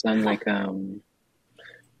 gee, we sound like a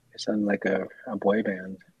boy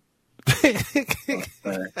band,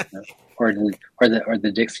 or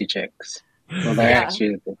the Dixie Chicks. Well, they're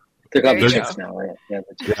actually they're called the Chicks now, right? Yeah,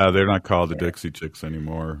 they're not called the Dixie Chicks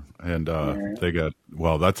anymore, and they got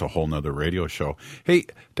that's a whole nother radio show. Hey,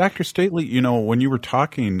 Dr. Stately, when you were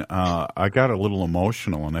talking, I got a little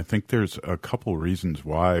emotional, and I think there's a couple reasons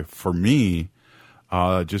why. For me,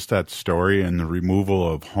 just that story and the removal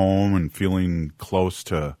of home and feeling close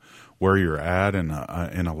to where you're at, and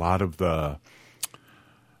a lot of the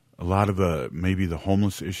maybe the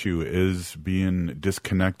homeless issue is being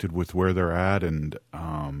disconnected with where they're at, and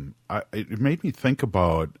it made me think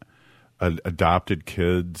about adopted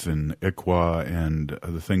kids and ICWA and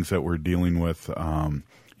the things that we're dealing with.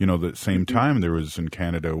 The same time there was in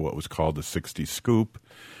Canada what was called the 60 Scoop,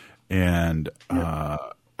 and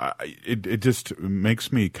it just makes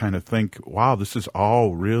me kind of think, wow, this is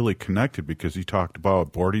all really connected, because he talked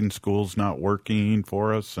about boarding schools not working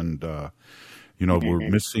for us, and we're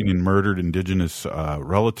missing and murdered Indigenous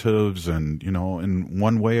relatives, and in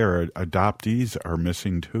one way our adoptees are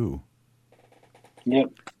missing too.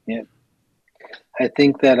 Yep. I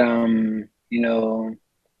think that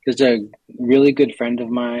there's a really good friend of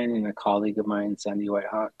mine and a colleague of mine, Sandy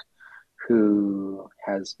Whitehawk, who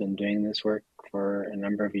has been doing this work for a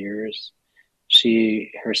number of years.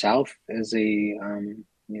 She herself is a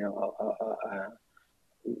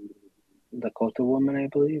Lakota woman, I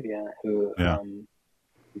believe, who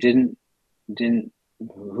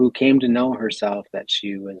who came to know herself that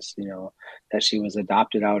she was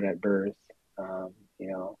adopted out at birth,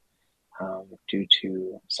 due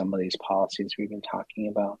to some of these policies we've been talking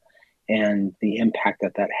about, and the impact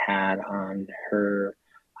that had on her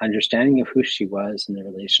understanding of who she was and the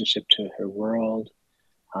relationship to her world.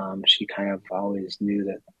 She kind of always knew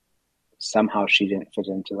that somehow she didn't fit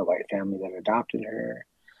into the white family that adopted her.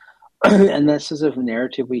 And this is a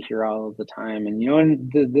narrative we hear all of the time. And,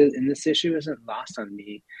 and this issue isn't lost on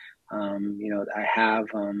me. I have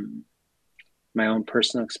my own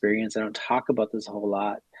personal experience. I don't talk about this a whole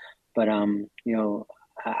lot, but,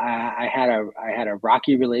 I had a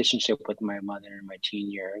rocky relationship with my mother in my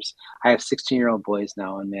teen years. I have 16-year-old boys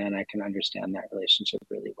now, and man, I can understand that relationship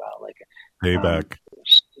really well. Like, payback.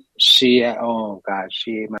 She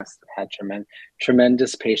must have had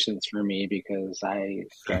tremendous patience for me, because I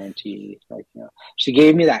guarantee, she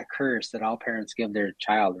gave me that curse that all parents give their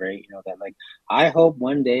child, right? That like, I hope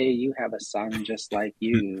one day you have a son just like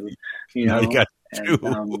you, I got two.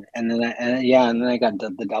 And then I got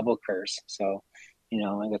the double curse. So,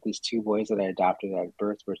 I got these two boys that I adopted at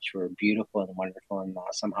birth, which were beautiful and wonderful, and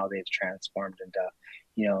somehow they've transformed into,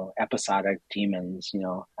 episodic demons,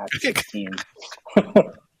 at 16.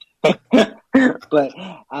 But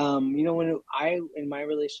when in my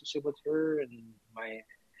relationship with her and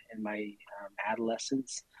in my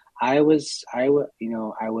adolescence, it was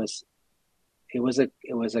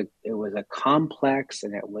a complex,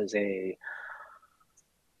 and it was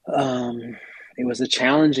a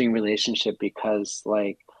challenging relationship, because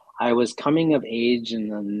like I was coming of age in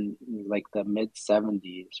the mid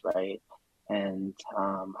 70s, right? And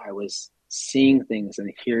I was seeing things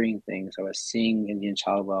and hearing things. I was seeing Indian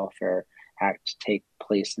Child Welfare Act take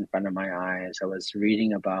place in front of my eyes. I was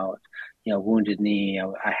reading about, Wounded Knee.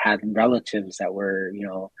 I had relatives that were,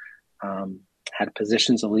 had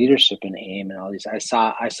positions of leadership in AIM and all these. I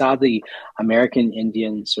saw the American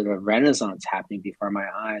Indian sort of renaissance happening before my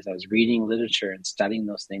eyes. I was reading literature and studying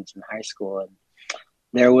those things in high school. And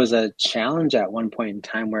there was a challenge at one point in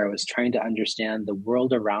time where I was trying to understand the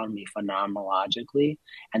world around me phenomenologically,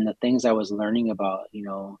 and the things I was learning about,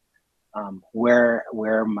 where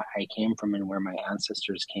I came from and where my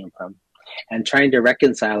ancestors came from, and trying to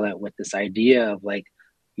reconcile it with this idea of like,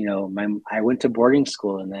 I went to boarding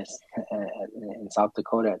school in South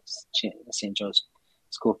Dakota at St. Joe's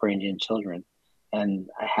School for Indian Children, and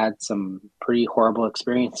I had some pretty horrible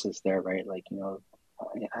experiences there, right? Like,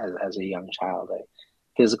 as a young child,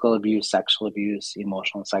 physical abuse, sexual abuse,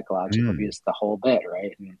 emotional and psychological abuse, the whole bit,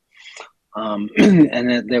 right?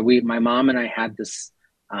 And my mom and I had this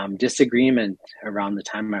disagreement around the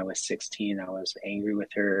time I was 16. I was angry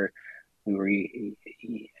with her. We were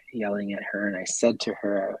yelling at her, and I said to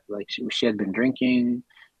her, like, she had been drinking.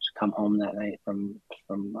 She'd come home that night from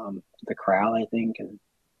the corral, I think,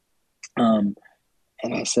 and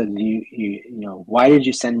I said, why did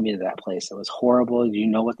you send me to that place? It was horrible. Do you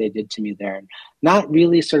know what they did to me there? And not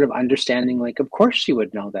really sort of understanding, like, of course she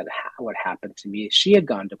would know that what happened to me. She had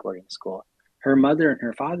gone to boarding school. Her mother and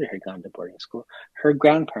her father had gone to boarding school. Her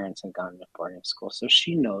grandparents had gone to boarding school. So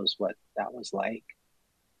she knows what that was like.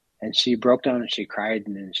 And she broke down and she cried,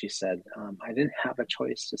 and then she said, I didn't have a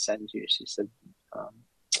choice to send you. She said,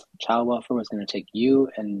 Child Welfare was going to take you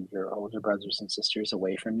and your older brothers and sisters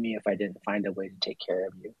away from me if I didn't find a way to take care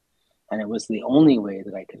of you. And it was the only way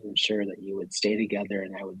that I could ensure that you would stay together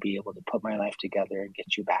and I would be able to put my life together and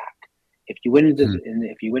get you back. If you went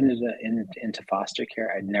into foster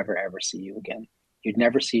care, I'd never, ever see you again. You'd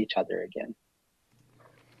never see each other again.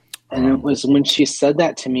 And it was when she said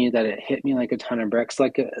that to me that it hit me like a ton of bricks.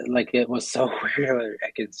 Like it was so weird.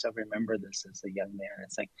 I can still remember this as a young man.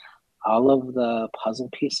 It's like all of the puzzle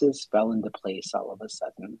pieces fell into place all of a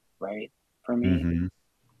sudden, right, for me. Mm-hmm.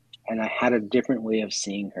 And I had a different way of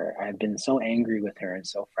seeing her. I had been so angry with her and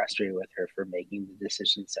so frustrated with her for making the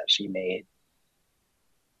decisions that she made,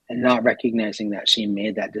 and not recognizing that she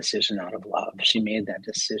made that decision out of love. She made that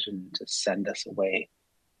decision to send us away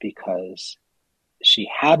because she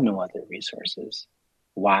had no other resources.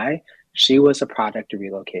 Why? She was a product of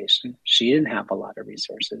relocation. She didn't have a lot of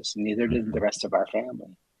resources. Neither did the rest of our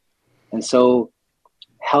family. And so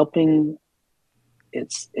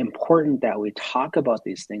it's important that we talk about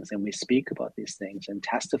these things and we speak about these things and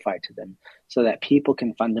testify to them so that people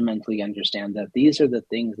can fundamentally understand that these are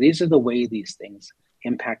the way these things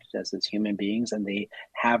impacted us as human beings, and they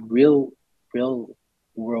have real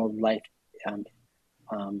world life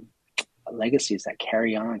legacies that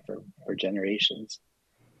carry on for generations.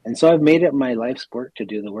 And so I've made it my life's work to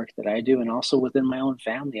do the work that I do. And also within my own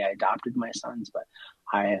family, I adopted my sons, but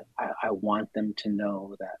I want them to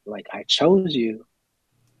know that, like, I chose you,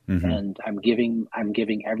 and I'm giving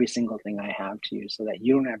every single thing I have to you so that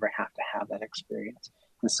you don't ever have to have that experience.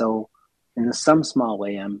 And so in some small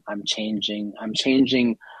way, I'm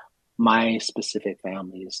changing my specific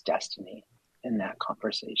family's destiny in that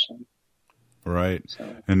conversation. Right.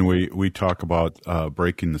 And we talk about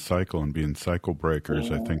breaking the cycle and being cycle breakers.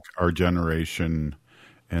 Yeah. I think our generation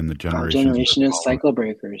and the generation is cycle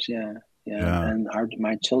breakers. Yeah. And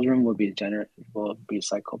my children will be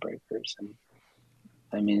cycle breakers. And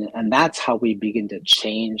I mean, and that's how we begin to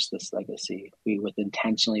change this legacy. We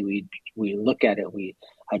look at it, we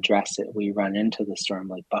address it, we run into the storm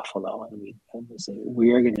like buffalo, and we say,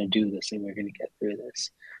 we are going to do this, and we're going to get through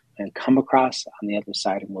this, and come across on the other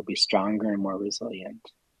side, and we'll be stronger and more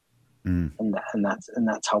resilient. And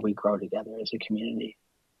that's how we grow together as a community.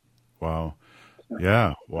 Wow.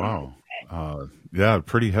 Yeah. Wow.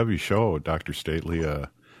 Pretty heavy show, Dr. Stately. I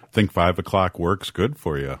think 5 o'clock works good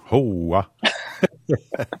for you.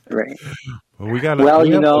 Right.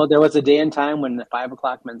 Well, there was a day and time when 5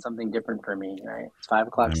 o'clock meant something different for me, right? It's 5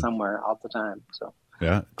 o'clock somewhere all the time. So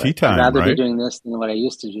tea time. I'd rather right? be doing this than what I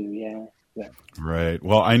used to do. Yeah. Right.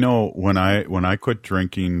 Well, I know when I quit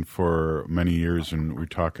drinking for many years, and we're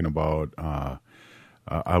talking about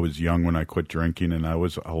I was young when I quit drinking, and I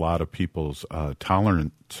was a lot of people's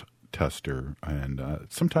tolerance tester, and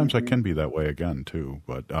sometimes I can be that way again too.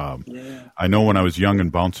 But I know when I was young and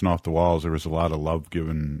bouncing off the walls, there was a lot of love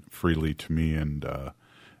given freely to me and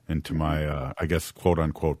to my I guess quote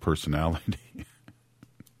unquote personality.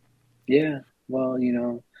 Yeah. Well,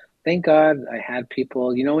 thank God I had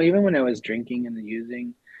people. Even when I was drinking and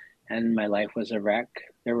using, and my life was a wreck,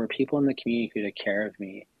 there were people in the community who took care of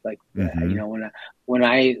me. Like when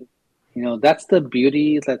I that's the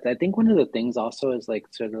beauty. That I think one of the things also is like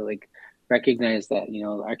sort of like recognize that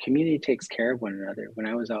our community takes care of one another. When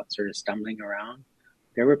I was out sort of stumbling around,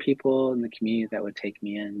 there were people in the community that would take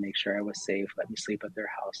me in, make sure I was safe, let me sleep at their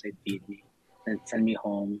house, they'd feed me, and send me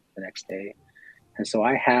home the next day. And so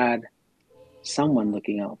I had someone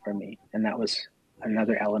looking out for me, and that was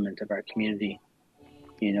another element of our community.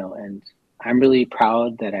 And I'm really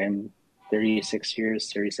proud that I'm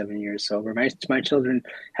 37 years sober. My children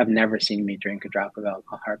have never seen me drink a drop of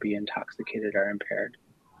alcohol or be intoxicated or impaired.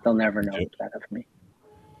 They'll never know that of me.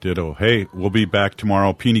 Ditto. Hey, we'll be back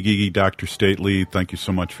tomorrow. Peeny Gigi, Dr. Stately, thank you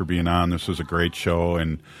so much for being on. This was a great show,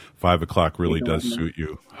 and 5 o'clock really does suit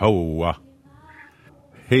you.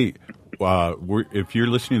 Hey, if you're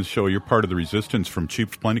listening to the show, you're part of the resistance from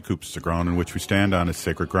Chiefs Plenty Coops. The ground in which we stand on is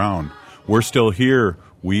sacred ground. We're still here.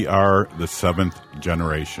 We are the 7th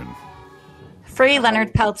generation. Free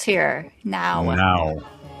Leonard Peltier now.